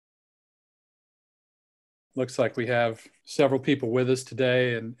Looks like we have several people with us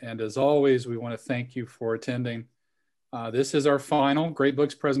today, and as always, we want to thank you for attending. This is our final Great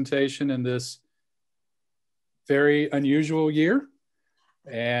Books presentation in this very unusual year,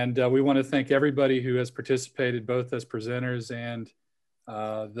 and we want to thank everybody who has participated, both as presenters and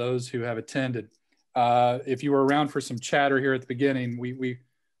those who have attended. If you were around for some chatter here at the beginning, we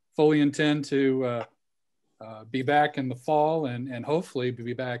fully intend to be back in the fall and hopefully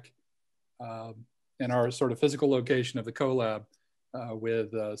be back in our sort of physical location of the CoLab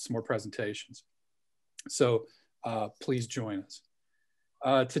with some more presentations. So please join us.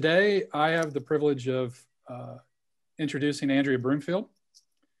 Today, I have the privilege of introducing Andrea Broomfield.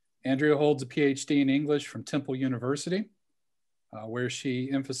 Andrea holds a PhD in English from Temple University, where she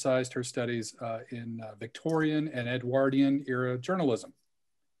emphasized her studies in Victorian and Edwardian era journalism.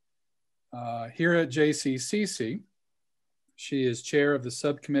 Here at JCCC, she is chair of the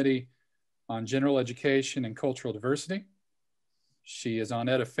subcommittee on general education and cultural diversity. She is on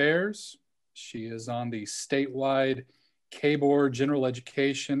Ed Affairs. She is on the statewide K-Board General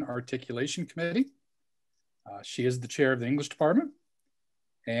Education Articulation Committee. She is the chair of the English department,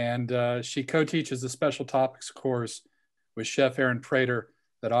 and she co-teaches the special topics course with Chef Aaron Prater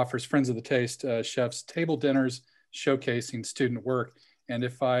that offers Friends of the Taste chefs table dinners showcasing student work. And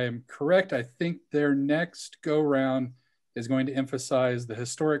if I'm correct, I think their next go-round is going to emphasize the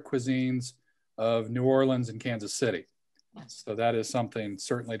historic cuisines of New Orleans and Kansas City. So that is something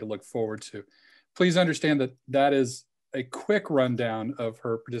certainly to look forward to. Please understand that that is a quick rundown of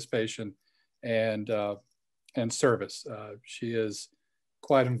her participation and service. She is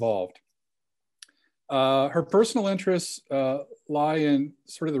quite involved. Her personal interests lie in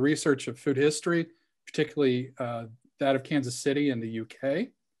sort of the research of food history, particularly that of Kansas City and the UK.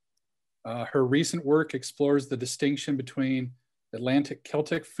 Her recent work explores the distinction between Atlantic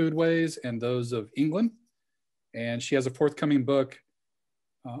Celtic foodways and those of England. And she has a forthcoming book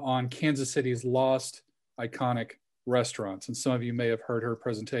on Kansas City's lost iconic restaurants. And some of you may have heard her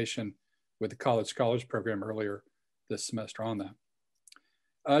presentation with the College Scholars Program earlier this semester on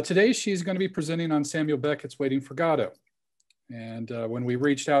that. Today, she's going to be presenting on Samuel Beckett's Waiting for Godot. And when we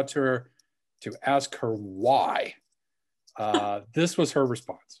reached out to her to ask her why, this was her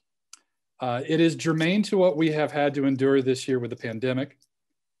response. It is germane to what we have had to endure this year with the pandemic.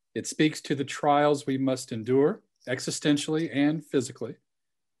 It speaks to the trials we must endure, existentially and physically.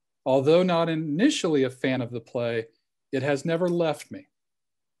 Although not initially a fan of the play, it has never left me,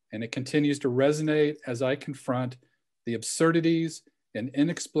 and it continues to resonate as I confront the absurdities and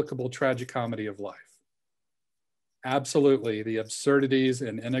inexplicable tragicomedy of life. Absolutely, the absurdities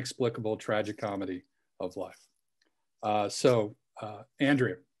and inexplicable tragicomedy of life.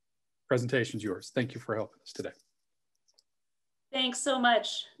 Andrea, presentation's yours. Thank you for helping us today. Thanks so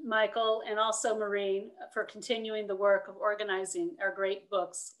much, Michael, and also Maureen, for continuing the work of organizing our Great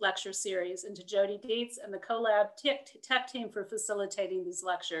Books lecture series, and to Jody Dietz and the CoLab tech team for facilitating these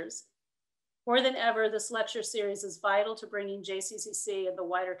lectures. More than ever, this lecture series is vital to bringing JCCC and the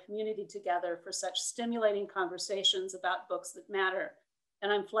wider community together for such stimulating conversations about books that matter,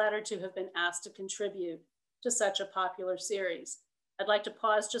 and I'm flattered to have been asked to contribute to such a popular series. I'd like to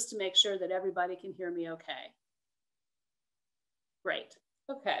pause just to make sure that everybody can hear me okay. Great,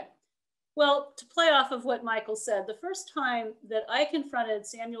 okay. Well, to play off of what Michael said, the first time that I confronted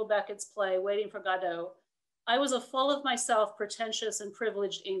Samuel Beckett's play, Waiting for Godot, I was a full of myself, pretentious and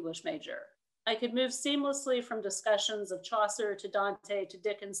privileged English major. I could move seamlessly from discussions of Chaucer to Dante to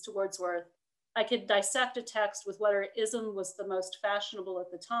Dickens to Wordsworth. I could dissect a text with whatever ism was the most fashionable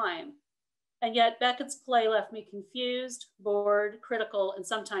at the time. And yet Beckett's play left me confused, bored, critical, and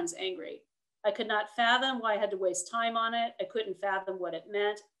sometimes angry. I could not fathom why I had to waste time on it. I couldn't fathom what it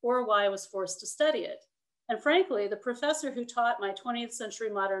meant or why I was forced to study it. And frankly, the professor who taught my 20th century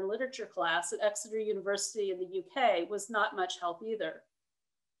modern literature class at Exeter University in the UK was not much help either.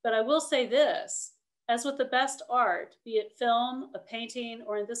 But I will say this, as with the best art, be it film, a painting,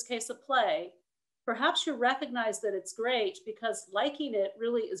 or in this case, a play, perhaps you recognize that it's great because liking it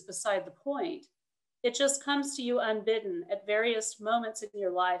really is beside the point. It just comes to you unbidden at various moments in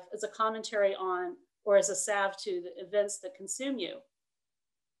your life as a commentary on or as a salve to the events that consume you.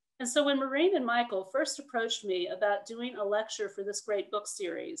 And so when Maureen and Michael first approached me about doing a lecture for this great book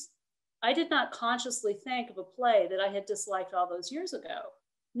series, I did not consciously think of a play that I had disliked all those years ago.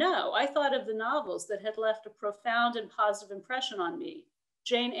 No, I thought of the novels that had left a profound and positive impression on me.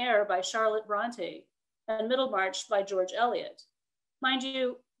 Jane Eyre by Charlotte Bronte and Middlemarch by George Eliot. Mind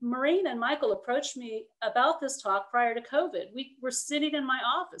you, Maureen and Michael approached me about this talk prior to COVID. We were sitting in my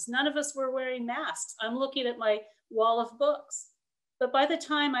office. None of us were wearing masks. I'm looking at my wall of books. But by the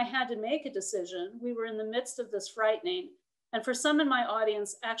time I had to make a decision, we were in the midst of this frightening, and for some in my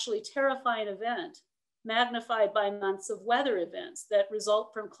audience, actually terrifying event, magnified by months of weather events that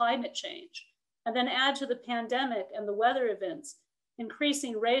result from climate change. And then add to the pandemic and the weather events,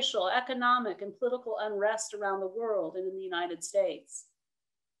 increasing racial, economic, and political unrest around the world and in the United States.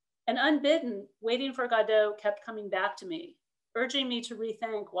 And unbidden, Waiting for Godot kept coming back to me, urging me to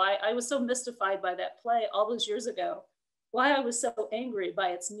rethink why I was so mystified by that play all those years ago, why I was so angry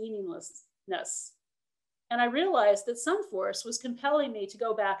by its meaninglessness. And I realized that some force was compelling me to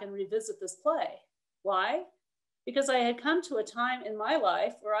go back and revisit this play. Why? Because I had come to a time in my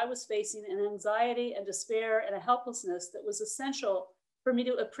life where I was facing an anxiety and despair and a helplessness that was essential for me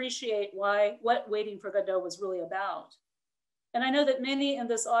to appreciate what Waiting for Godot was really about. And I know that many in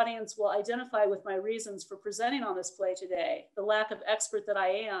this audience will identify with my reasons for presenting on this play today, the lack of expert that I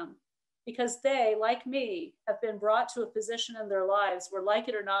am, because they, like me, have been brought to a position in their lives where, like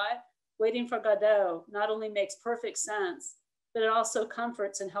it or not, Waiting for Godot not only makes perfect sense, but it also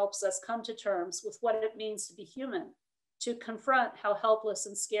comforts and helps us come to terms with what it means to be human, to confront how helpless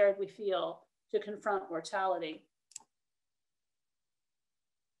and scared we feel, to confront mortality.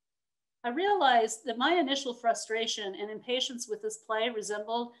 I realized that my initial frustration and impatience with this play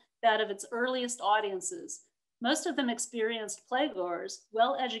resembled that of its earliest audiences. Most of them experienced playgoers,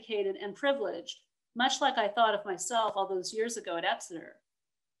 well-educated and privileged, much like I thought of myself all those years ago at Exeter.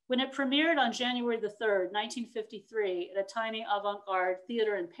 When it premiered on January the 3rd, 1953, at a tiny avant-garde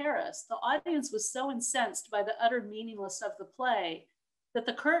theater in Paris, the audience was so incensed by the utter meaninglessness of the play that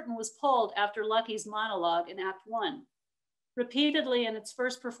the curtain was pulled after Lucky's monologue in Act 1. Repeatedly in its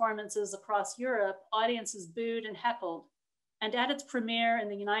first performances across Europe, audiences booed and heckled. And at its premiere in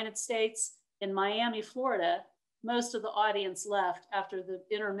the United States, in Miami, Florida, most of the audience left after the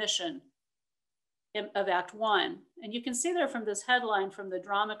intermission of Act 1. And you can see there from this headline from the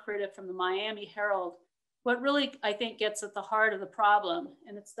drama critic from the Miami Herald, what really, I think, gets at the heart of the problem,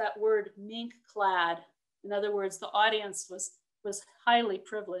 and it's that word mink-clad. In other words, the audience was highly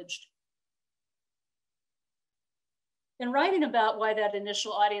privileged. In writing about why that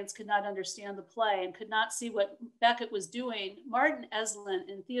initial audience could not understand the play and could not see what Beckett was doing, Martin Esslin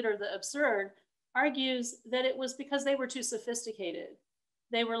in Theater the Absurd argues that it was because they were too sophisticated.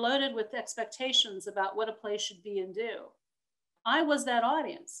 They were loaded with expectations about what a play should be and do. I was that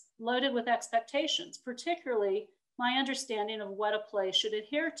audience, loaded with expectations, particularly my understanding of what a play should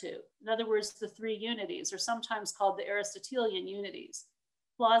adhere to. In other words, the three unities, or sometimes called the Aristotelian unities: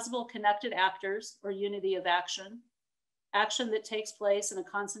 plausible connected actors, or unity of action; action that takes place in a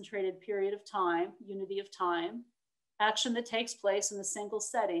concentrated period of time, unity of time; action that takes place in a single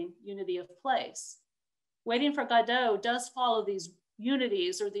setting, unity of place. Waiting for Godot does follow these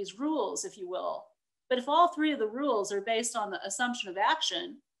unities, or these rules, if you will. But if all three of the rules are based on the assumption of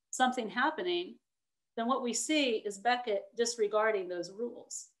action, something happening, then what we see is Beckett disregarding those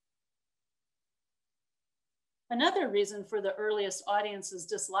rules. Another reason for the earliest audience's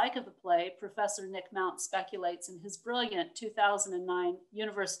dislike of the play, Professor Nick Mount speculates in his brilliant 2009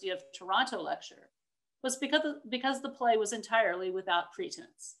 University of Toronto lecture, was because the play was entirely without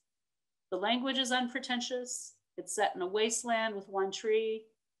pretense. The language is unpretentious. It's set in a wasteland with one tree,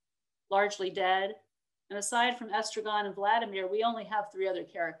 largely dead. And aside from Estragon and Vladimir, we only have three other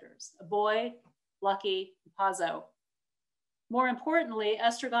characters: a boy, Lucky, and Pazzo. More importantly,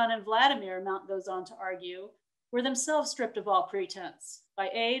 Estragon and Vladimir, Mount goes on to argue, were themselves stripped of all pretense, by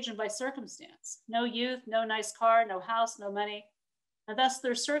age and by circumstance. No youth, no nice car, no house, no money. And thus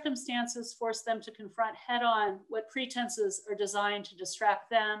their circumstances force them to confront head-on what pretenses are designed to distract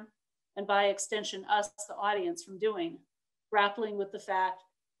them, and by extension us, the audience, from doing, grappling with the fact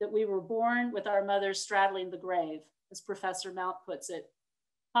that we were born with our mothers straddling the grave, as Professor Mount puts it.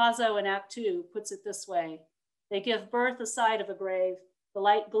 Pazzo in Act 2 puts it this way: they give birth aside of a grave, the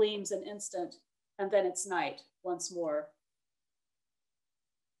light gleams an instant, and then it's night once more.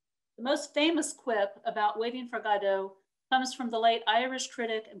 The most famous quip about Waiting for Godot comes from the late Irish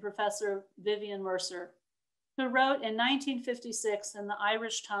critic and professor Vivian Mercer, who wrote in 1956 in the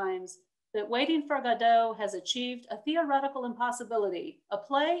Irish Times that Waiting for Godot has achieved a theoretical impossibility, a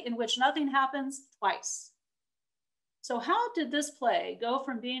play in which nothing happens twice. So how did this play go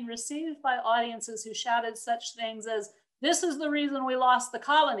from being received by audiences who shouted such things as, "This is the reason we lost the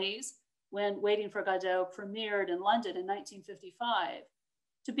colonies," when Waiting for Godot premiered in London in 1955,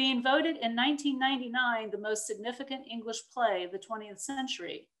 to being voted in 1999 the most significant English play of the 20th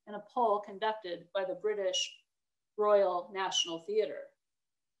century in a poll conducted by the British Royal National Theatre?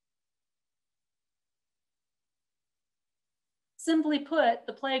 Simply put,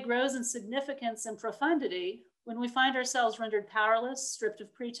 the play grows in significance and profundity when we find ourselves rendered powerless, stripped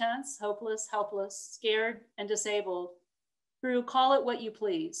of pretense, hopeless, helpless, scared, and disabled, through call it what you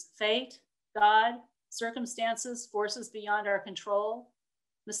please, fate, God, circumstances, forces beyond our control,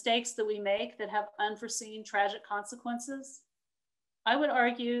 mistakes that we make that have unforeseen tragic consequences, I would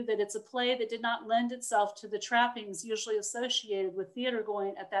argue that it's a play that did not lend itself to the trappings usually associated with theater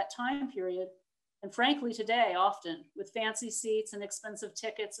going at that time period, and frankly today often, with fancy seats and expensive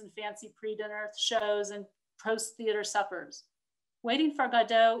tickets and fancy pre-dinner shows and post-theater suppers. Waiting for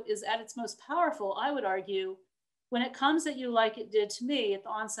Godot is at its most powerful, I would argue, when it comes at you like it did to me at the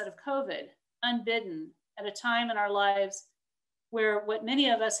onset of COVID, unbidden, at a time in our lives where what many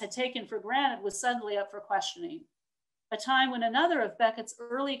of us had taken for granted was suddenly up for questioning. A time when another of Beckett's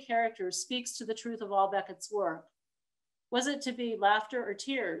early characters speaks to the truth of all Beckett's work. Was it to be laughter or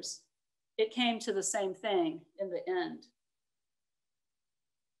tears? It came to the same thing in the end.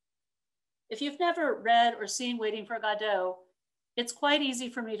 If you've never read or seen Waiting for Godot, it's quite easy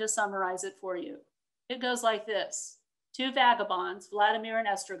for me to summarize it for you. It goes like this. Two vagabonds, Vladimir and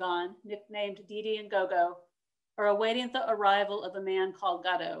Estragon, nicknamed Didi and Gogo, are awaiting the arrival of a man called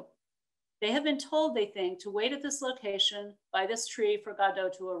Godot. They have been told, they think, to wait at this location by this tree for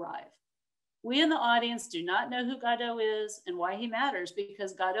Godot to arrive. We in the audience do not know who Godot is and why he matters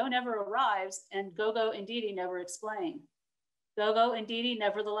because Godot never arrives and Gogo and Didi never explain. Gogo and Didi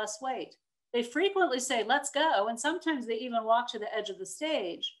nevertheless wait. They frequently say, let's go, and sometimes they even walk to the edge of the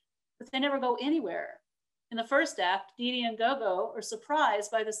stage, but they never go anywhere. In the first act, Didi and Gogo are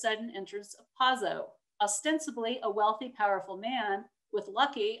surprised by the sudden entrance of Pazzo, ostensibly a wealthy, powerful man, with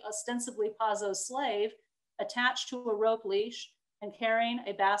Lucky, ostensibly Pazzo's slave, attached to a rope leash and carrying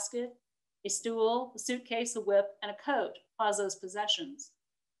a basket, a stool, a suitcase, a whip, and a coat, Pazzo's possessions.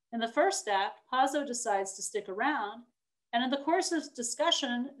 In the first act, Pazzo decides to stick around, and in the course of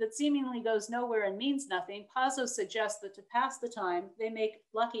discussion that seemingly goes nowhere and means nothing, Pazzo suggests that to pass the time, they make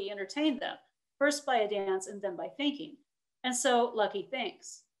Lucky entertain them, first by a dance and then by thinking. And so Lucky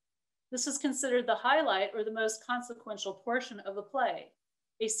thinks. This is considered the highlight or the most consequential portion of the play,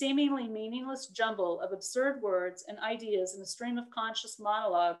 a seemingly meaningless jumble of absurd words and ideas in a stream of conscious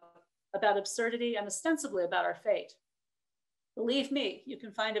monologue about absurdity and ostensibly about our fate. Believe me, you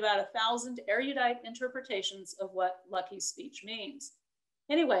can find about 1,000 erudite interpretations of what Lucky's speech means.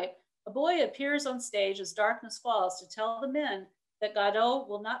 Anyway, a boy appears on stage as darkness falls to tell the men that Godot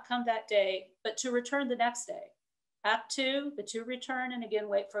will not come that day, but to return the next day. Act 2, the two return and again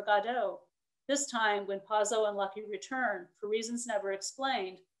wait for Godot. This time, when Pazzo and Lucky return, for reasons never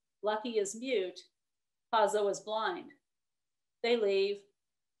explained, Lucky is mute, Pazzo is blind. They leave,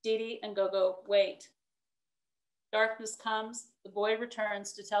 Didi and Gogo wait. Darkness comes, the boy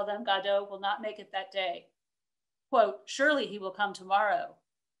returns to tell them Godot will not make it that day. Quote, surely he will come tomorrow,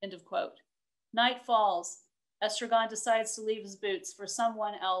 end of quote. Night falls, Estragon decides to leave his boots for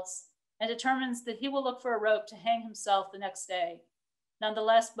someone else and determines that he will look for a rope to hang himself the next day.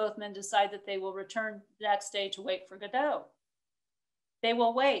 Nonetheless, both men decide that they will return the next day to wait for Godot. They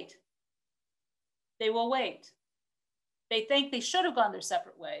will wait. They will wait. They think they should have gone their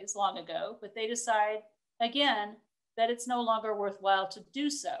separate ways long ago, but they decide, again, that it's no longer worthwhile to do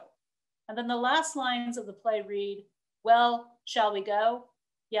so. And then the last lines of the play read, well, shall we go?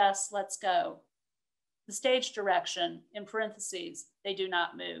 Yes, let's go. The stage direction, in parentheses, they do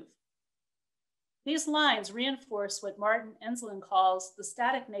not move. These lines reinforce what Martin Ensslin calls the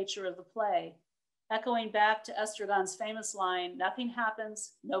static nature of the play, echoing back to Estragon's famous line, nothing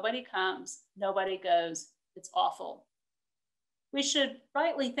happens, nobody comes, nobody goes, it's awful. We should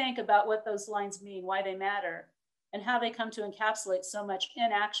rightly think about what those lines mean, why they matter, and how they come to encapsulate so much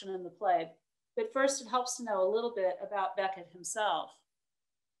inaction in the play. But first, it helps to know a little bit about Beckett himself.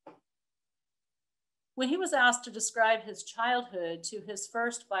 When he was asked to describe his childhood to his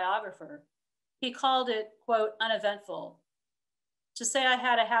first biographer, he called it, quote, uneventful. To say I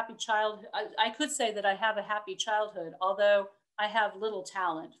had a happy childhood, I could say that I have a happy childhood, although I have little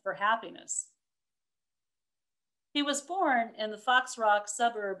talent for happiness. He was born in the Foxrock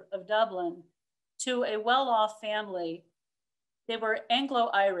suburb of Dublin to a well-off family. They were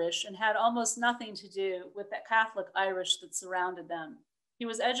Anglo-Irish and had almost nothing to do with the Catholic Irish that surrounded them. He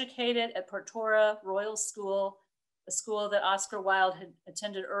was educated at Portora Royal School, a school that Oscar Wilde had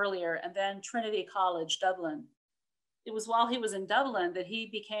attended earlier, and then Trinity College, Dublin. It was while he was in Dublin that he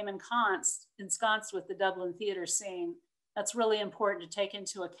became ensconced with the Dublin theater scene. That's really important to take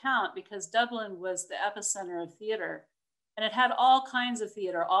into account because Dublin was the epicenter of theater, and it had all kinds of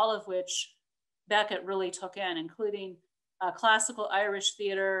theater, all of which Beckett really took in, including classical Irish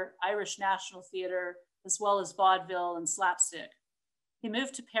theater, Irish national theater, as well as vaudeville and slapstick. He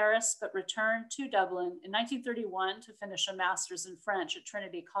moved to Paris, but returned to Dublin in 1931 to finish a master's in French at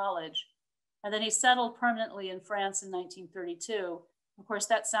Trinity College. And then he settled permanently in France in 1932. Of course,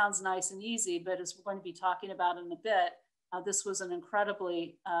 that sounds nice and easy, but as we're going to be talking about in a bit, this was an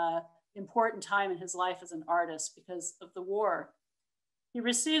incredibly important time in his life as an artist because of the war. He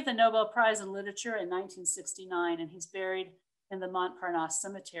received the Nobel Prize in Literature in 1969, and he's buried in the Montparnasse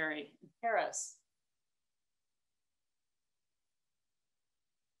Cemetery in Paris.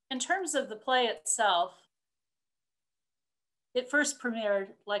 In terms of the play itself, it first premiered,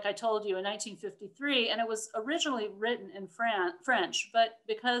 like I told you, in 1953, and it was originally written in French, but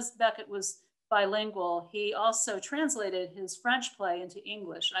because Beckett was bilingual, he also translated his French play into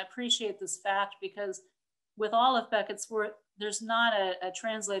English. And I appreciate this fact because with all of Beckett's work, there's not a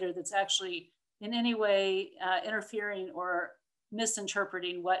translator that's actually in any way interfering or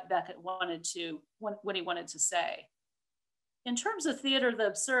misinterpreting what Beckett wanted to say. In terms of theater of the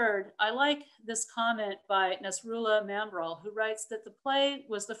absurd, I like this comment by Nasrullah Mambrel, who writes that the play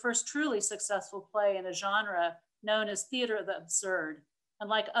was the first truly successful play in a genre known as theater of the absurd. And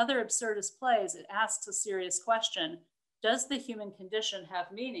like other absurdist plays, it asks a serious question: does the human condition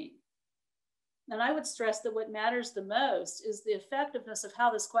have meaning? And I would stress that what matters the most is the effectiveness of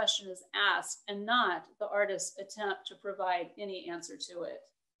how this question is asked and not the artist's attempt to provide any answer to it.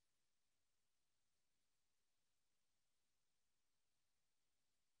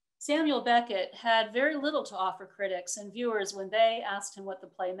 Samuel Beckett had very little to offer critics and viewers when they asked him what the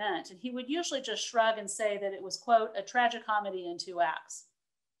play meant, and he would usually just shrug and say that it was, quote, a tragicomedy in 2 acts.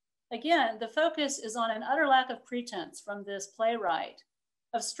 Again, the focus is on an utter lack of pretense from this playwright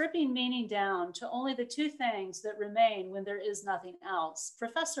of stripping meaning down to only the 2 things that remain when there is nothing else.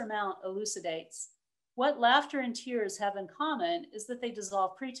 Professor Mount elucidates, what laughter and tears have in common is that they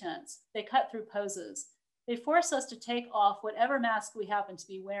dissolve pretense. They cut through poses. They force us to take off whatever mask we happen to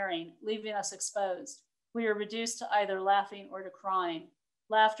be wearing, leaving us exposed. We are reduced to either laughing or to crying,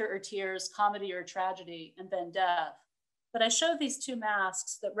 laughter or tears, comedy or tragedy, and then death. But I show these 2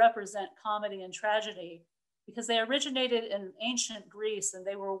 masks that represent comedy and tragedy because they originated in ancient Greece and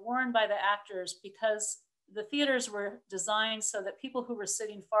they were worn by the actors because the theaters were designed so that people who were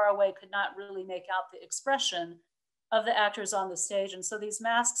sitting far away could not really make out the expression of the actors on the stage. And so these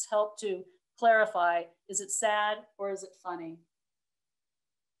masks help to clarify, is it sad or is it funny?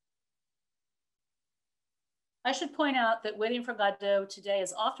 I should point out that Waiting for Godot today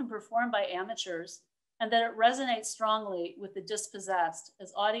is often performed by amateurs and that it resonates strongly with the dispossessed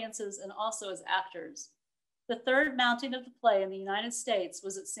as audiences and also as actors. The 3rd mounting of the play in the United States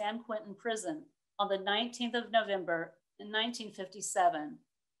was at San Quentin Prison on the 19th of November in 1957,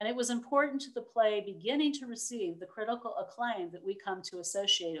 and it was important to the play beginning to receive the critical acclaim that we come to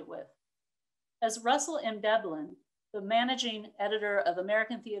associate it with. As Russell M. Devlin, the managing editor of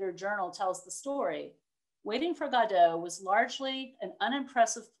American Theater Journal, tells the story, Waiting for Godot was largely an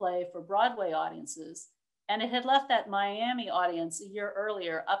unimpressive play for Broadway audiences, and it had left that Miami audience a year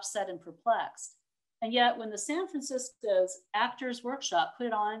earlier upset and perplexed. And yet, when the San Francisco's Actors Workshop put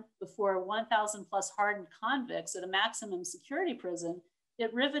it on before 1,000 plus hardened convicts at a maximum security prison,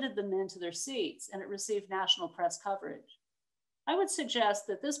 it riveted the men to their seats, and it received national press coverage. I would suggest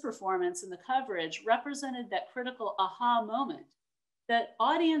that this performance and the coverage represented that critical aha moment, that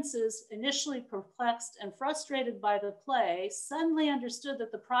audiences initially perplexed and frustrated by the play suddenly understood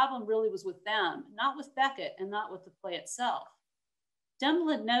that the problem really was with them, not with Beckett and not with the play itself.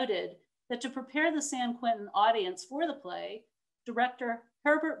 Devlin noted that to prepare the San Quentin audience for the play, director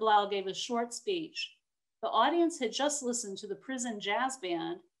Herbert Blau gave a short speech. The audience had just listened to the prison jazz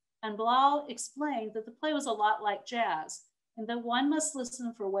band, and Blau explained that the play was a lot like jazz, and that one must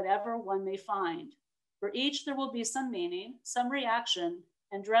listen for whatever one may find. For each, there will be some meaning, some reaction,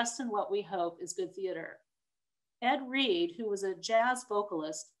 and dressed in what we hope is good theater. Ed Reed, who was a jazz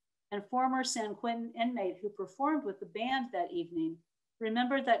vocalist and former San Quentin inmate who performed with the band that evening,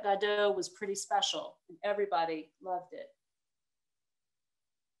 remembered that Godot was pretty special, and everybody loved it.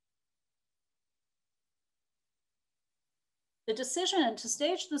 The decision to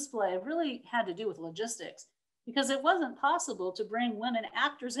stage this play really had to do with logistics, because it wasn't possible to bring women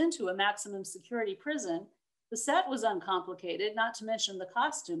actors into a maximum security prison. The set was uncomplicated, not to mention the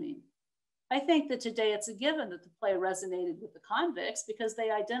costuming. I think that today it's a given that the play resonated with the convicts because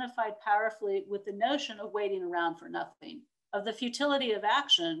they identified powerfully with the notion of waiting around for nothing, of the futility of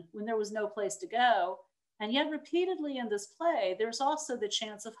action when there was no place to go. And yet repeatedly in this play, there's also the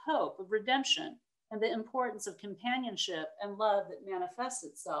chance of hope, of redemption, and the importance of companionship and love that manifests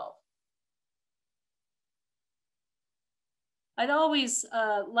itself. I'd always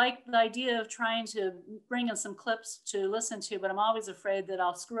liked the idea of trying to bring in some clips to listen to, but I'm always afraid that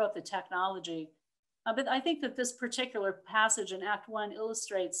I'll screw up the technology. But I think that this particular passage in Act 1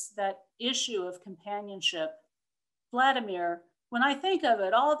 illustrates that issue of companionship. Vladimir, when I think of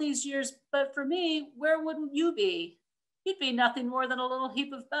it, all these years, but for me, where wouldn't you be? You'd be nothing more than a little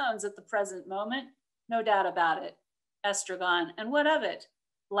heap of bones at the present moment. No doubt about it. Estragon, and what of it?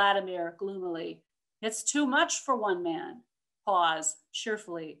 Vladimir, gloomily. It's too much for one man. Pause,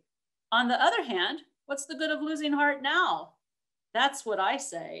 cheerfully. On the other hand, what's the good of losing heart now? That's what I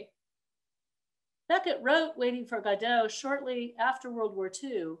say. Beckett wrote Waiting for Godot shortly after World War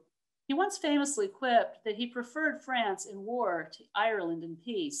II. He once famously quipped that he preferred France in war to Ireland in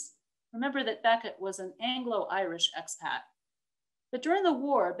peace. Remember that Beckett was an Anglo-Irish expat. But during the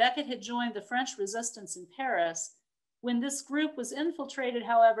war, Beckett had joined the French resistance in Paris. When this group was infiltrated,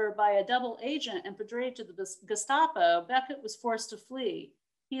 however, by a double agent and betrayed to the Gestapo, Beckett was forced to flee.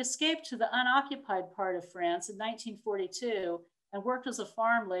 He escaped to the unoccupied part of France in 1942 and worked as a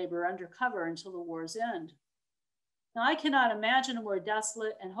farm laborer undercover until the war's end. Now, I cannot imagine a more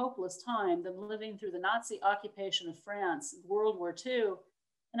desolate and hopeless time than living through the Nazi occupation of France in World War II,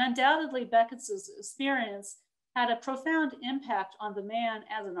 and undoubtedly Beckett's experience had a profound impact on the man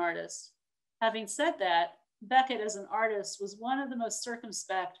as an artist. Having said that, Beckett as an artist was one of the most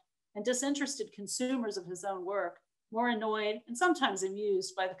circumspect and disinterested consumers of his own work, more annoyed and sometimes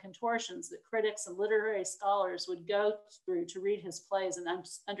amused by the contortions that critics and literary scholars would go through to read his plays and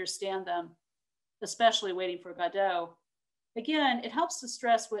understand them, especially Waiting for Godot. Again, it helps to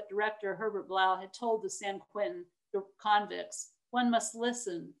stress what director Herbert Blau had told the San Quentin convicts: one must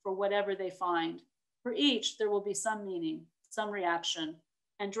listen for whatever they find. For each, there will be some meaning, some reaction,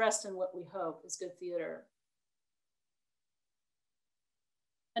 and dressed in what we hope is good theater.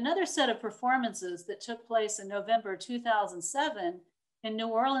 Another set of performances that took place in November 2007 in New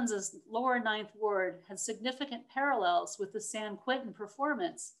Orleans' lower Ninth Ward had significant parallels with the San Quentin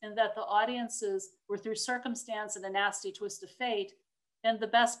performance in that the audiences were, through circumstance and a nasty twist of fate, in the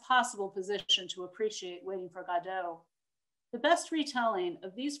best possible position to appreciate Waiting for Godot. The best retelling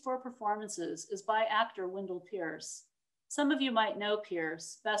of these four performances is by actor Wendell Pierce. Some of you might know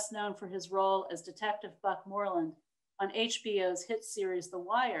Pierce, best known for his role as Detective Buck Moreland on HBO's hit series The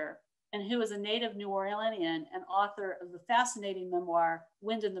Wire, and who is a native New Orleanian and author of the fascinating memoir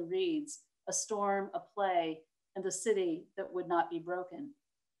Wind in the Reeds, A Storm, a Play, and the City That Would Not Be Broken.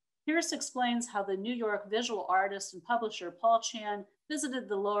 Pierce explains how the New York visual artist and publisher Paul Chan visited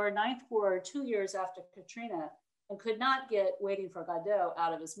the lower Ninth Ward 2 years after Katrina and could not get Waiting for Godot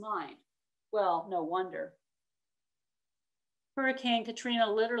out of his mind. Well, no wonder. Hurricane Katrina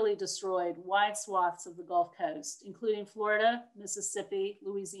literally destroyed wide swaths of the Gulf Coast, including Florida, Mississippi,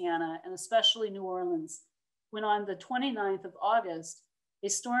 Louisiana, and especially New Orleans, when on the 29th of August, a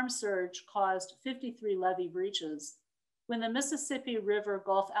storm surge caused 53 levee breaches. When the Mississippi River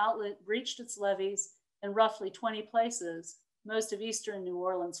Gulf outlet breached its levees in roughly 20 places, most of eastern New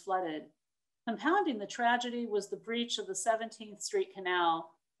Orleans flooded. Compounding the tragedy was the breach of the 17th Street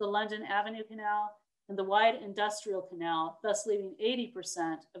Canal, the London Avenue Canal, and the wide industrial canal, thus leaving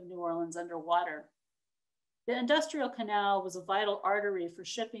 80% of New Orleans underwater. The industrial canal was a vital artery for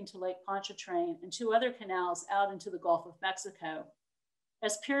shipping to Lake Pontchartrain and two other canals out into the Gulf of Mexico.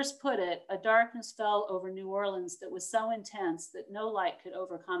 As Pierce put it, a darkness fell over New Orleans that was so intense that no light could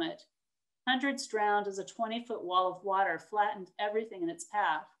overcome it. Hundreds drowned as a 20-foot wall of water flattened everything in its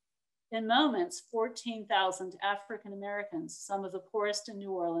path. In moments, 14,000 African Americans, some of the poorest in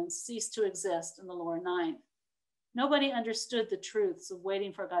New Orleans, ceased to exist in the lower Ninth. Nobody understood the truths of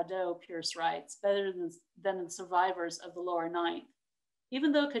Waiting for Godot, Pierce writes, better than the survivors of the lower Ninth.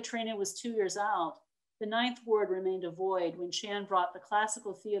 Even though Katrina was 2 years out, the Ninth Ward remained a void when Chan brought the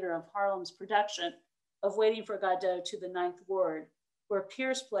classical theater of Harlem's production of Waiting for Godot to the Ninth Ward, where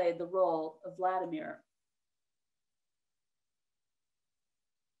Pierce played the role of Vladimir.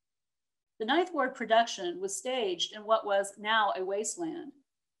 The Ninth Ward production was staged in what was now a wasteland: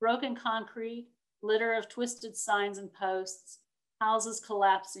 broken concrete, litter of twisted signs and posts, houses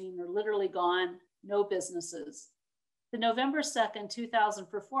collapsing or literally gone, no businesses. The November 2nd,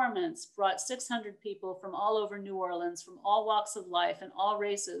 2000 performance brought 600 people from all over New Orleans, from all walks of life and all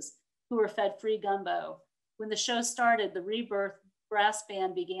races, who were fed free gumbo. When the show started, the Rebirth brass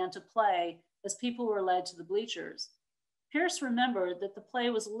band began to play as people were led to the bleachers. Pierce remembered that the play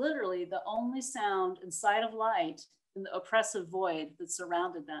was literally the only sound and sight of light in the oppressive void that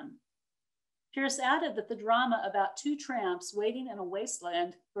surrounded them. Pierce added that the drama about two tramps waiting in a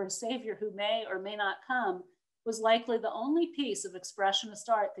wasteland for a savior who may or may not come was likely the only piece of expressionist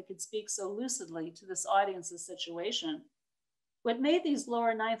art that could speak so lucidly to this audience's situation. What made these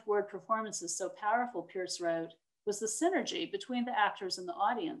lower ninth ward performances so powerful, Pierce wrote, was the synergy between the actors and the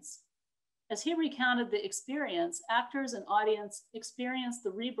audience. As he recounted the experience, actors and audience experienced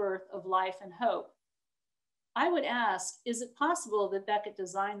the rebirth of life and hope. I would ask, is it possible that Beckett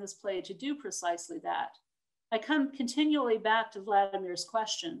designed this play to do precisely that? I come continually back to Vladimir's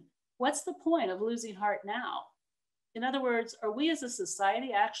question, what's the point of losing heart now? In other words, are we as a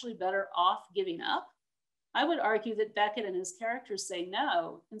society actually better off giving up? I would argue that Beckett and his characters say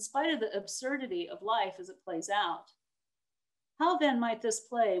no, in spite of the absurdity of life as it plays out. How then might this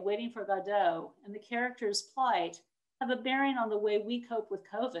play, Waiting for Godot, and the characters' plight have a bearing on the way we cope with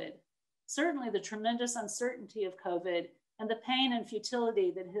COVID? Certainly the tremendous uncertainty of COVID and the pain and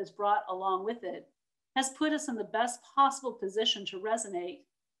futility that it has brought along with it has put us in the best possible position to resonate,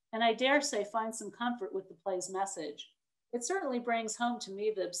 and I dare say find some comfort with the play's message. It certainly brings home to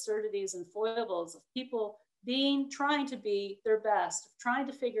me the absurdities and foibles of people trying to be their best, trying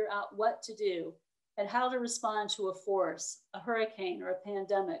to figure out what to do and how to respond to a force, a hurricane, or a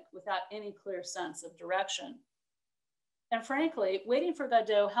pandemic without any clear sense of direction. And frankly, Waiting for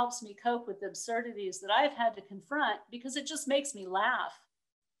Godot helps me cope with the absurdities that I've had to confront because it just makes me laugh.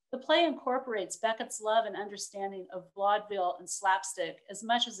 The play incorporates Beckett's love and understanding of vaudeville and slapstick as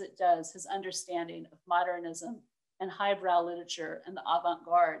much as it does his understanding of modernism and highbrow literature and the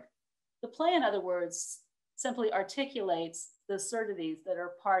avant-garde. The play, in other words, simply articulates the absurdities that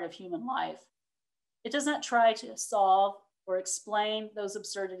are part of human life. It does not try to solve or explain those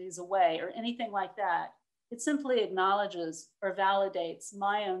absurdities away or anything like that. It simply acknowledges or validates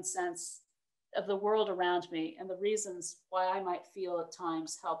my own sense of the world around me and the reasons why I might feel at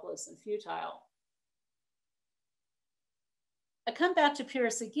times helpless and futile. I come back to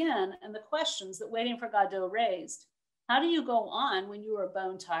Pierce again and the questions that Waiting for Godot raised. How do you go on when you are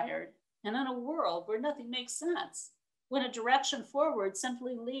bone tired and in a world where nothing makes sense? When a direction forward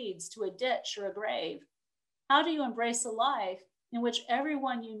simply leads to a ditch or a grave? How do you embrace a life in which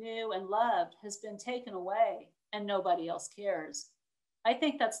everyone you knew and loved has been taken away and nobody else cares? I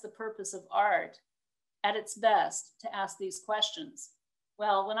think that's the purpose of art at its best, to ask these questions.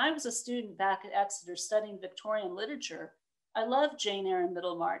 Well, when I was a student back at Exeter studying Victorian literature, I loved Jane Eyre and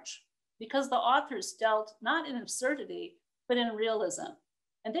Middlemarch because the authors dealt not in absurdity, but in realism.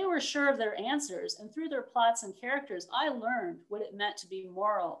 And they were sure of their answers, and through their plots and characters, I learned what it meant to be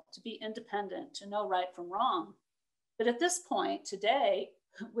moral, to be independent, to know right from wrong. But at this point, today,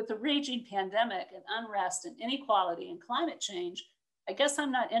 with the raging pandemic and unrest and inequality and climate change, I guess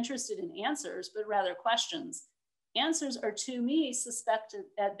I'm not interested in answers, but rather questions. Answers are, to me, suspected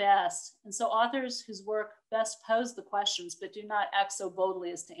at best. And so authors whose work best pose the questions, but do not act so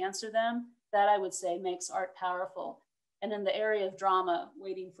boldly as to answer them, that I would say makes art powerful. And in the area of drama,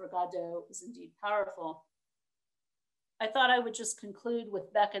 Waiting for Godot is indeed powerful. I thought I would just conclude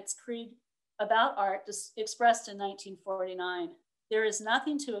with Beckett's creed about art expressed in 1949. There is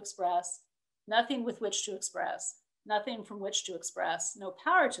nothing to express, nothing with which to express, nothing from which to express, no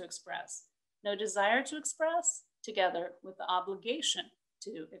power to express, no desire to express, together with the obligation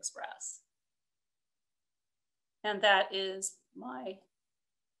to express. And that is my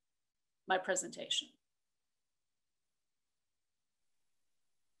presentation.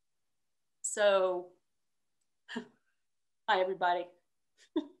 So, hi, everybody.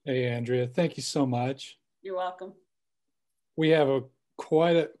 Hey, Andrea, thank you so much. You're welcome. We have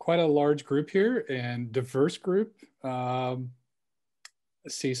quite a large group here and diverse group. I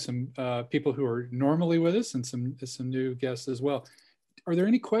see some people who are normally with us and some new guests as well. Are there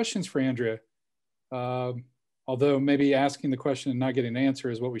any questions for Andrea? Although maybe asking the question and not getting an answer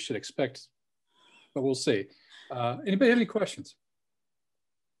is what we should expect, but we'll see. Anybody have any questions?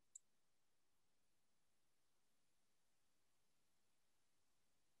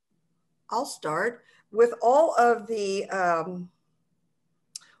 I'll start with all of the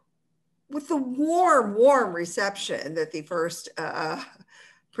with the warm reception that the first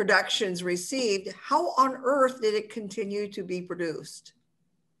productions received. How on earth did it continue to be produced?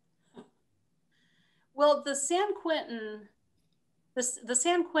 Well, the San Quentin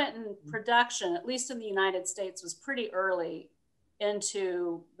production, at least in the United States, was pretty early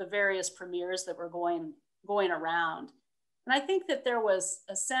into the various premieres that were going around. And I think that there was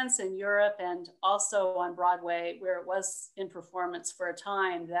a sense in Europe and also on Broadway, where it was in performance for a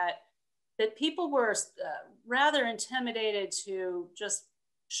time, that people were rather intimidated to just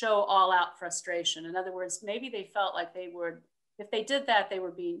show all out frustration. In other words, maybe they felt like they were, if they did that, they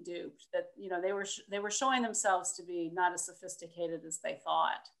were being duped, that, you know, they were showing themselves to be not as sophisticated as they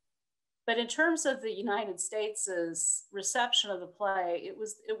thought. But in terms of the United States' reception of the play, it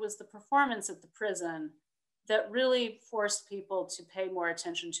was the performance at the prison that really forced people to pay more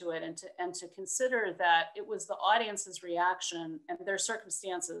attention to it and to consider that it was the audience's reaction and their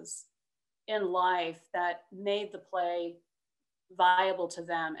circumstances in life that made the play viable to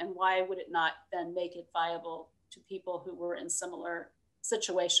them. And why would it not then make it viable to people who were in similar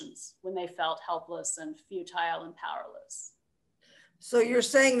situations when they felt helpless and futile and powerless? So you're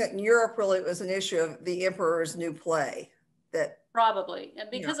saying that in Europe, really, it was an issue of the Emperor's New Play. That probably,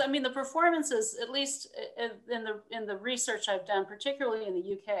 and because I mean the performances, at least in the research I've done, particularly in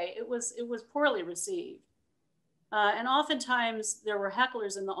the UK, it was poorly received, and oftentimes there were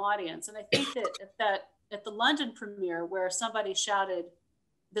hecklers in the audience. And I think that at the London premiere, where somebody shouted,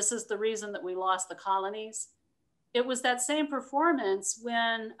 "This is the reason that we lost the colonies," it was that same performance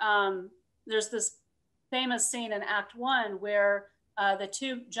when there's this famous scene in Act 1 where the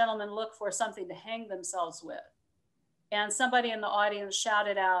two gentlemen look for something to hang themselves with. And somebody in the audience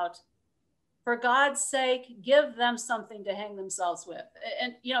shouted out, "For God's sake, give them something to hang themselves with."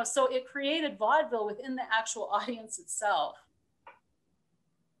 And, you know, so it created vaudeville within the actual audience itself.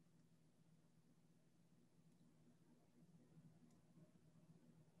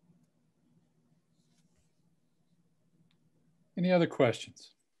 Any other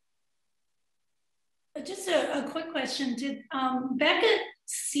questions? Just a quick question. Did Beckett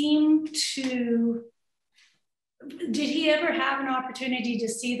seem to, did he ever have an opportunity to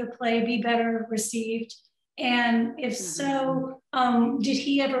see the play be better received? And if so, did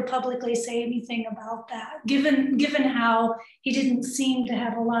he ever publicly say anything about that, given how he didn't seem to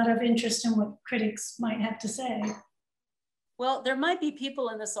have a lot of interest in what critics might have to say? Well, there might be people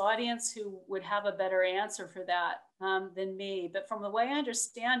in this audience who would have a better answer for that than me. But from the way I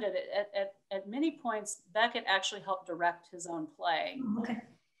understand it, at many points, Beckett actually helped direct his own play. Okay.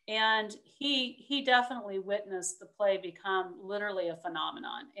 And he definitely witnessed the play become literally a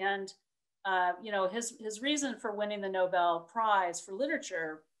phenomenon. And you know, his reason for winning the Nobel Prize for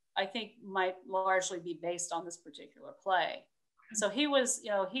Literature, I think, might largely be based on this particular play. So he was, you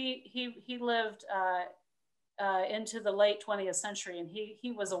know, he lived into the late 20th century, and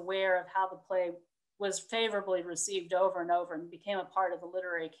he was aware of how the play was favorably received over and over and became a part of the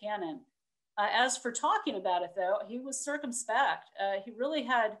literary canon. As for talking about it, though, he was circumspect. He really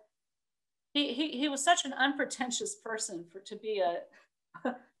had, he was such an unpretentious person to be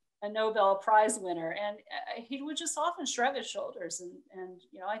a Nobel Prize winner. And he would just often shrug his shoulders. And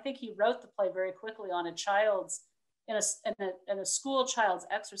you know, I think he wrote the play very quickly on a child's, in a school child's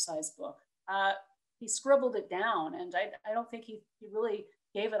exercise book. He scribbled it down, and I don't think he really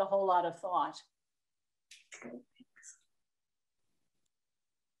gave it a whole lot of thought.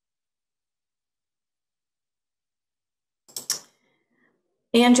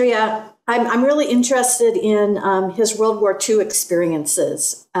 Andrea, I'm really interested in his World War II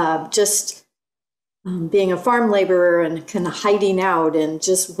experiences, just being a farm laborer and kind of hiding out and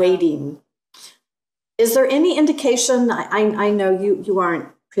just waiting. Is there any indication, I know you aren't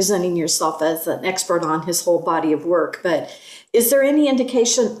presenting yourself as an expert on his whole body of work, but is there any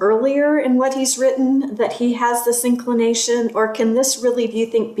indication earlier in what he's written that he has this inclination, or can this really, do you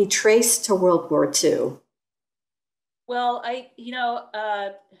think, be traced to World War II? Well, I'm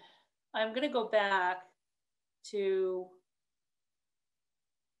going to go back to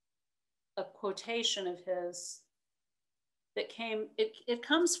a quotation of his that came, it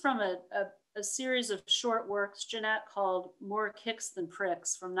comes from a series of short works, Jeanette, called More Kicks Than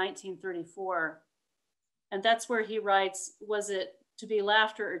Pricks from 1934. And that's where he writes, was it to be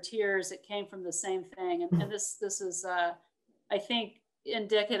laughter or tears? It came from the same thing. And this is, I think,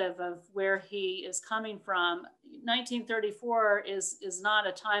 indicative of where he is coming from. 1934 is not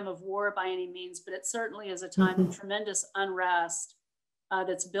a time of war by any means, but it certainly is a time of tremendous unrest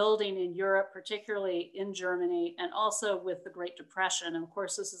that's building in Europe, particularly in Germany, and also with the Great Depression. And of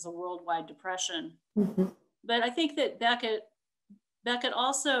course, this is a worldwide depression. But I think that Beckett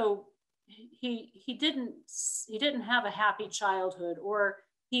also, he didn't have a happy childhood, or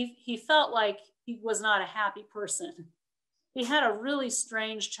he felt like he was not a happy person. He had a really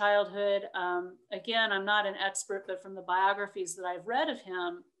strange childhood. Again, I'm not an expert, but from the biographies that I've read of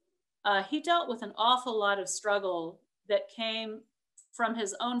him, he dealt with an awful lot of struggle that came from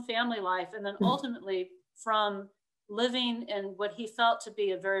his own family life, and then ultimately from living in what he felt to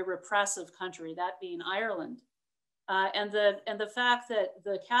be a very repressive country, that being Ireland. And the fact that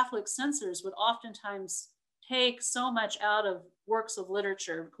the Catholic censors would oftentimes take so much out of works of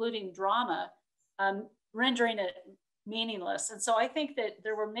literature, including drama, rendering it meaningless. And so I think that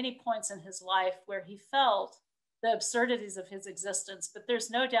there were many points in his life where he felt the absurdities of his existence, but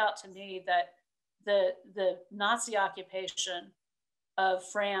there's no doubt to me that the Nazi occupation of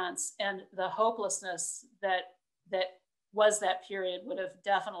France and the hopelessness that was that period would have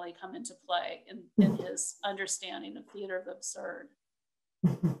definitely come into play in his understanding of theater of the absurd.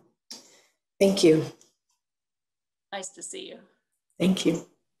 Thank you. Nice to see you. Thank you.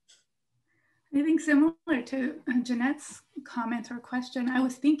 I think similar to Jeanette's comment or question, I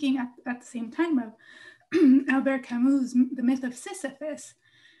was thinking at the same time of Albert Camus' The Myth of Sisyphus.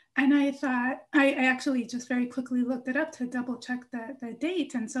 And I thought, I actually just very quickly looked it up to double check the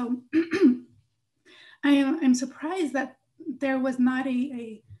date. And so I'm surprised that there was not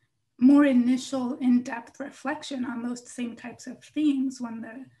a more initial in-depth reflection on those same types of themes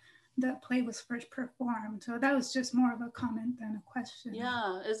when the play was first performed. So that was just more of a comment than a question.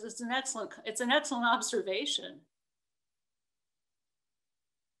 Yeah, it's an excellent observation.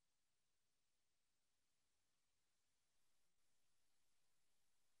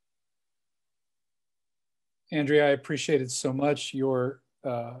 Andrea, I appreciated so much your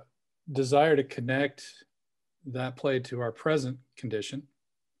desire to connect that play to our present condition.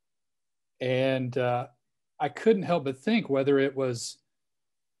 And I couldn't help but think whether it was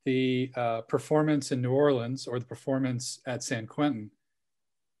the performance in New Orleans or the performance at San Quentin,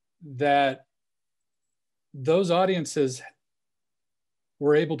 that those audiences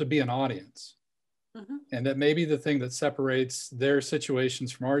were able to be an audience. Mm-hmm. And that maybe the thing that separates their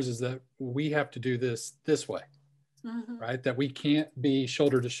situations from ours is that we have to do this way, mm-hmm. right? That we can't be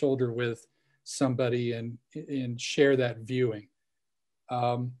shoulder to shoulder with somebody and share that viewing.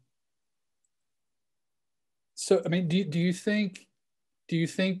 So, I mean, do you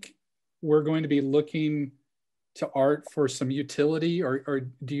think we're going to be looking to art for some utility, or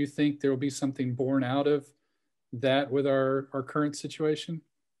do you think there will be something born out of that with our current situation?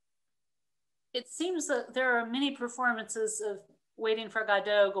 It seems that there are many performances of Waiting for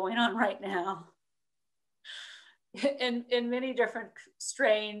Godot going on right now in many different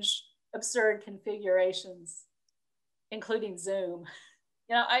strange, absurd configurations, including Zoom.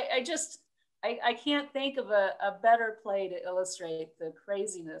 You know, I can't think of a better play to illustrate the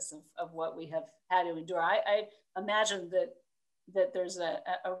craziness of what we have had to endure. I imagine that there's a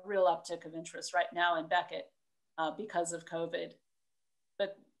real uptick of interest right now in Beckett because of COVID.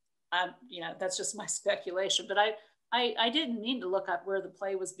 But you know, that's just my speculation. But I didn't mean to look up where the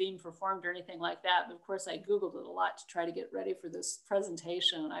play was being performed or anything like that. But of course, I Googled it a lot to try to get ready for this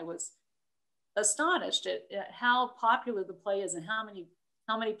presentation. And I was astonished at how popular the play is and how many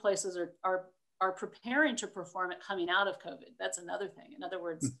places are preparing to perform it coming out of COVID. That's another thing. In other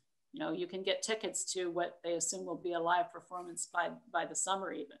words, you know, you can get tickets to what they assume will be a live performance by the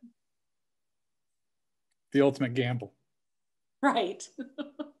summer even. The ultimate gamble. Right.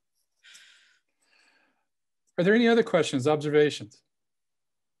 Are there any other questions, observations?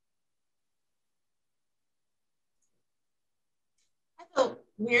 I have a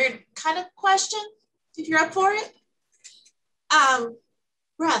weird kind of question, if you're up for it.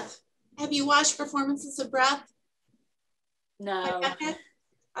 Breath. Have you watched performances of Breath? No.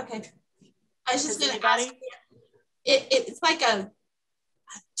 Okay. I was just going to ask you, it's like a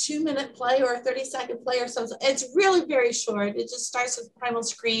 2-minute play or a 30-second play or something. It's really very short. It just starts with primal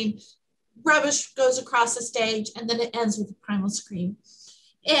scream. Rubbish goes across the stage, and then it ends with a primal scream.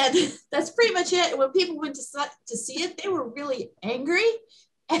 And that's pretty much it. When people went to see it, they were really angry.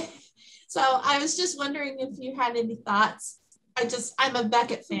 So I was just wondering if you had any thoughts. I'm a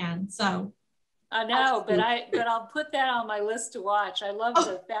Beckett fan, so. I know, but I'll put that on my list to watch. I love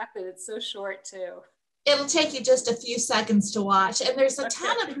the fact that it's so short too. It'll take you just a few seconds to watch, and there's a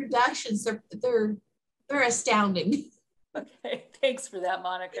ton of productions. They're astounding. Okay, thanks for that,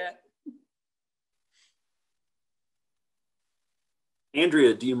 Monica.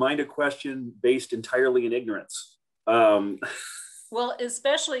 Andrea, do you mind a question based entirely in ignorance? Well,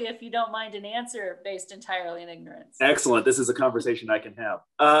 especially if you don't mind an answer based entirely in ignorance. Excellent. This is a conversation I can have.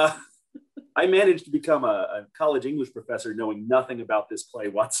 I managed to become a college English professor knowing nothing about this play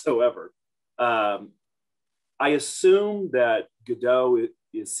whatsoever. I assume that Godot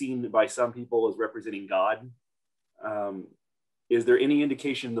is seen by some people as representing God. Is there any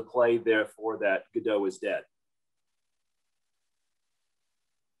indication in the play, therefore, that Godot is dead?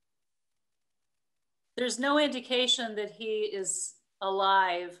 There's no indication that he is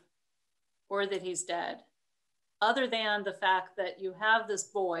alive or that he's dead, other than the fact that you have this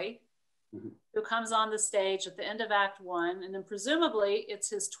boy who comes on the stage at the end of Act 1, and then presumably it's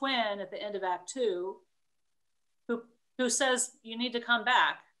his twin at the end of Act 2, who says, you need to come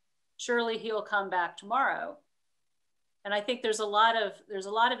back. Surely he'll come back tomorrow. And I think there's a lot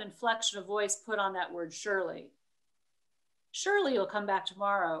of inflection of voice put on that word surely. Surely he'll come back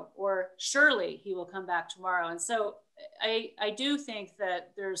tomorrow, or surely he will come back tomorrow. And so I do think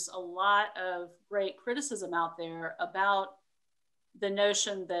that there's a lot of great criticism out there about the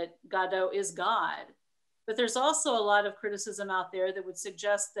notion that Godot is God. But there's also a lot of criticism out there that would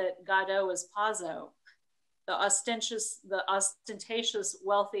suggest that Godot is Pazzo, the ostentatious,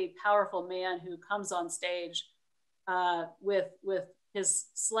 wealthy, powerful man who comes on stage with his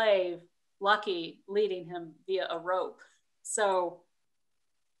slave, Lucky, leading him via a rope. So,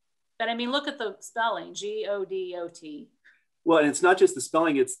 but I mean, look at the spelling, Godot. Well, and it's not just the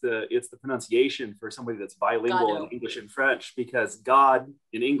spelling, it's the pronunciation for somebody that's bilingual Godot. in English and French, because God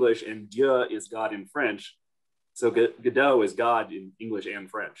in English and Dieu is God in French. So Godot is God in English and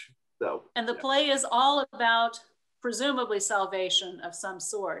French. So, and the play is all about presumably salvation of some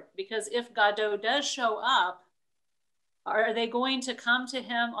sort, because if Godot does show up, are they going to come to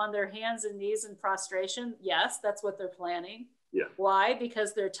him on their hands and knees in prostration? Yes, that's what they're planning. Yeah. Why?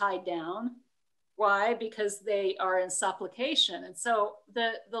 Because they're tied down. Why? Because they are in supplication. And so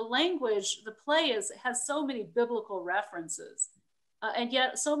the language, the play has so many biblical references, and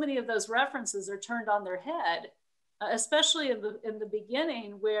yet so many of those references are turned on their head, especially in the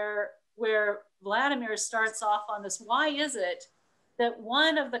beginning where Vladimir starts off on this. Why is it that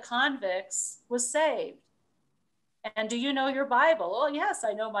one of the convicts was saved? And do you know your Bible? Oh, yes,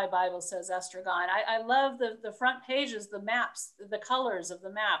 I know my Bible, says Estragon. I love the front pages, the maps, the colors of the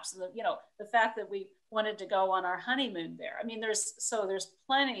maps, and the fact that we wanted to go on our honeymoon there. I mean, there's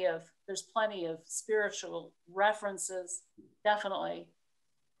plenty of spiritual references, definitely.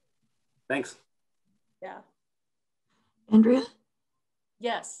 Thanks. Yeah. Andrea?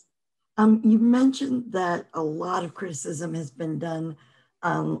 Yes. You mentioned that a lot of criticism has been done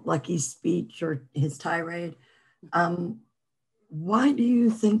on Lucky's speech or his tirade. Why do you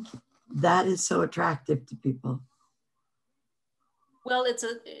think that is so attractive to people? Well,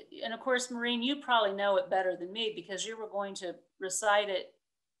 and of course, Maureen, you probably know it better than me because you were going to recite it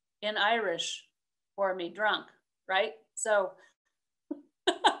in Irish for me drunk, right? So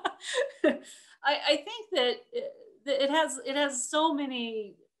I think that it has so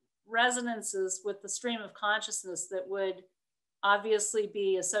many resonances with the stream of consciousness that would obviously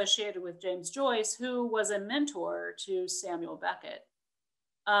be associated with James Joyce, who was a mentor to Samuel Beckett.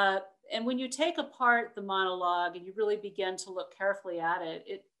 And when you take apart the monologue and you really begin to look carefully at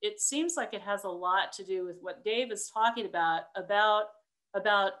it, it seems like it has a lot to do with what Dave is talking about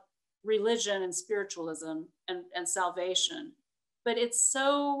religion and spiritualism and salvation. But it's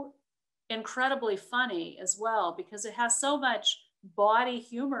so incredibly funny as well because it has so much body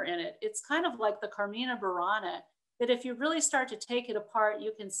humor in it. It's kind of like the Carmina Burana, that if you really start to take it apart,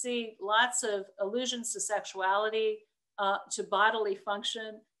 you can see lots of allusions to sexuality, to bodily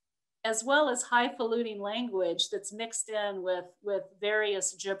function, as well as highfalutin language that's mixed in with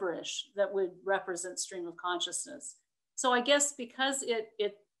various gibberish that would represent stream of consciousness. So I guess because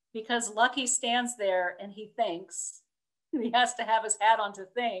Lucky stands there and he thinks, he has to have his hat on to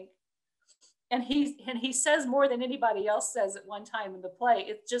think, and he says more than anybody else says at one time in the play.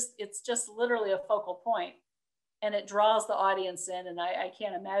 It's just literally a focal point. And it draws the audience in, and I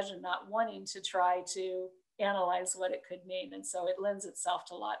can't imagine not wanting to try to analyze what it could mean. And so it lends itself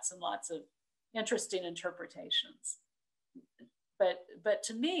to lots and lots of interesting interpretations. But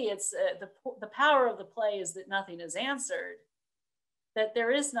to me, it's the power of the play is that nothing is answered, that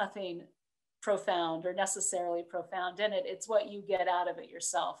there is nothing profound or necessarily profound in it. It's what you get out of it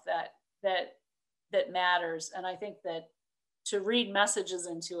yourself that matters. And I think that to read messages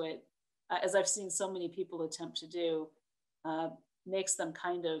into it, as I've seen so many people attempt to do, makes them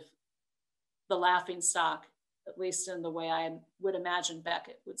kind of the laughing stock, at least in the way I would imagine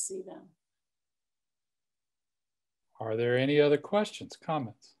Beckett would see them. Are there any other questions,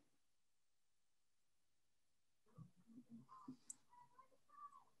 comments?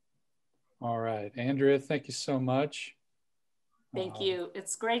 All right, Andrea, thank you so much. Thank you.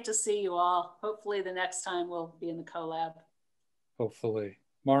 It's great to see you all. Hopefully the next time we'll be in the collab. Hopefully.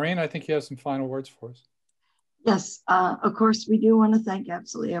 Maureen, I think you have some final words for us. Yes, of course, we do want to thank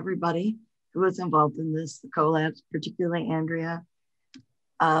absolutely everybody who was involved in this, the collabs, particularly Andrea.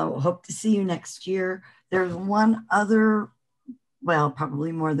 Hope to see you next year. There's one other, well,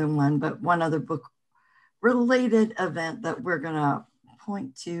 probably more than one, but one other book related event that we're going to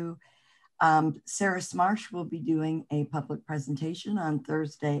point to. Sarah Smarsh will be doing a public presentation on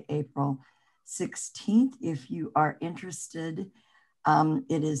Thursday, April 16th. If you are interested,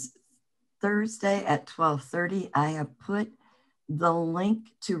 it is Thursday at 12:30. I have put the link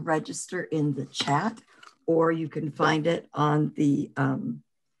to register in the chat, or you can find it on the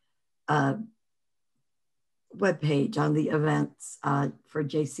webpage on the events for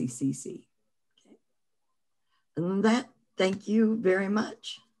JCCC. Okay. And that, thank you very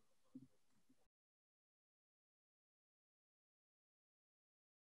much.